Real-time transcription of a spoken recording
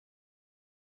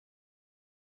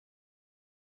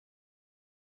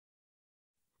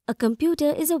A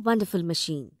computer is a wonderful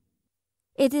machine.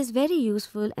 It is very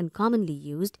useful and commonly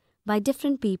used by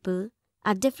different people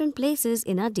at different places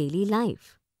in our daily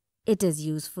life. It is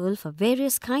useful for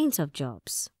various kinds of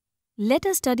jobs. Let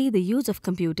us study the use of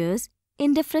computers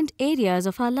in different areas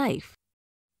of our life.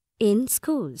 In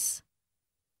schools,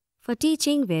 for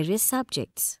teaching various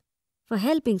subjects, for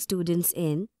helping students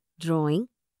in drawing,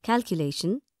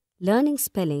 calculation, learning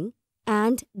spelling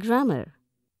and grammar,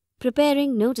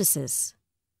 preparing notices,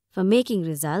 for making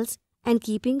results and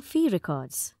keeping fee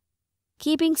records,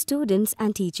 keeping students'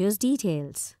 and teachers'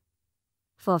 details,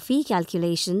 for fee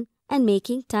calculation and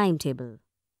making timetable,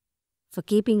 for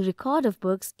keeping record of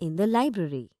books in the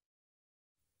library.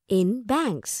 In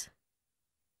banks,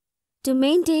 to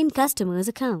maintain customers'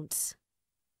 accounts,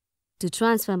 to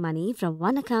transfer money from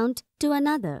one account to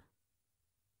another,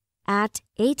 at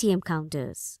ATM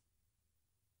counters,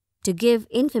 to give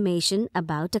information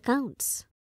about accounts,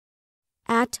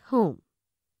 at home,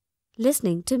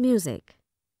 listening to music,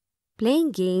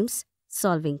 playing games,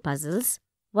 solving puzzles,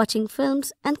 watching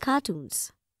films and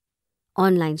cartoons,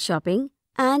 online shopping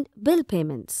and bill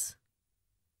payments,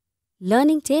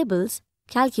 learning tables,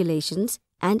 calculations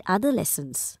and other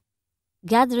lessons,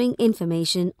 gathering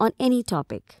information on any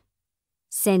topic,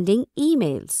 sending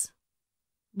emails,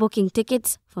 booking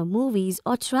tickets for movies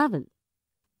or travel,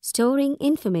 storing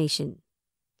information,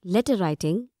 letter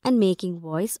writing and making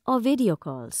voice or video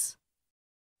calls.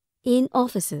 In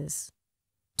offices,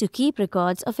 to keep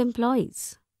records of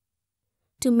employees,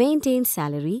 to maintain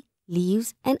salary,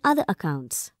 leaves and other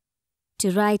accounts,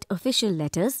 to write official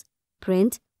letters,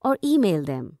 print or email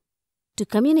them, to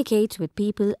communicate with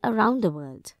people around the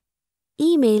world.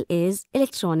 Email is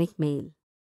electronic mail.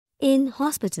 In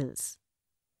hospitals,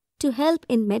 to help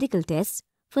in medical tests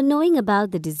for knowing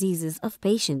about the diseases of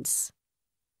patients,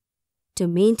 to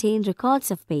maintain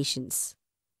records of patients,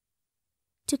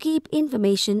 to keep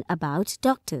information about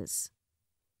doctors,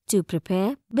 to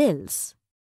prepare bills.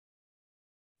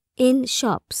 In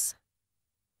shops,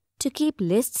 to keep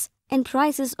lists and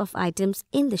prices of items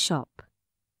in the shop,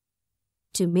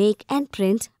 to make and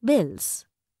print bills,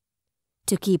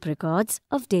 to keep records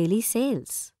of daily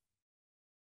sales.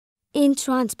 In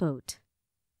transport,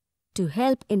 to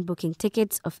help in booking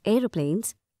tickets of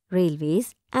aeroplanes,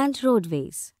 railways and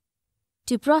roadways,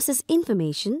 to process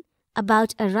information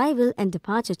about arrival and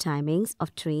departure timings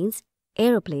of trains,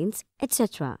 aeroplanes,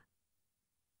 etc.,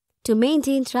 to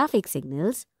maintain traffic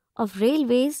signals of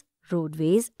railways,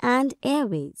 roadways and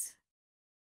airways.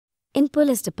 In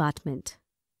police department,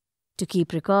 to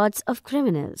keep records of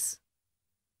criminals,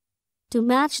 to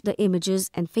match the images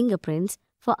and fingerprints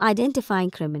for identifying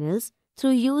criminals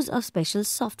through use of special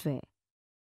software.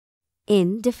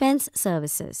 In defense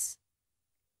services,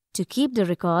 to keep the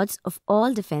records of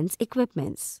all defense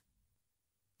equipments,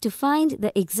 to find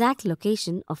the exact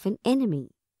location of an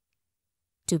enemy,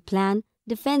 to plan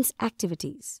defense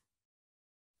activities.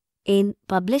 In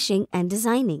publishing and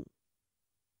designing,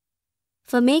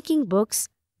 for making books,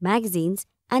 magazines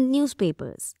and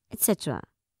newspapers, etc.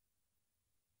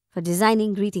 For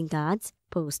designing greeting cards,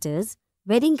 posters,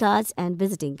 wedding cards and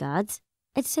visiting cards,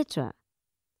 etc.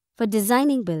 For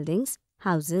designing buildings,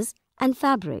 houses and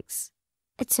fabrics,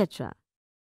 etc.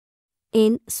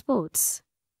 In sports,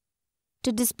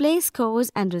 to display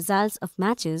scores and results of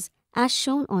matches as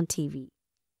shown on TV.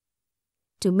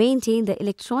 To maintain the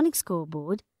electronic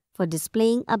scoreboard for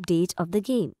displaying update of the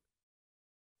game.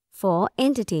 For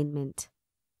entertainment,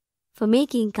 for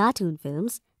making cartoon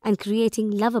films and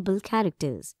creating lovable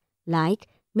characters like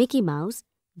Mickey Mouse,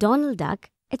 Donald Duck,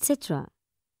 etc.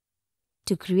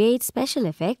 To create special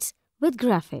effects with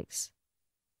graphics.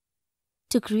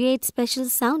 To create special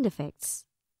sound effects.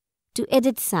 To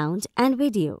edit sound and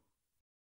video.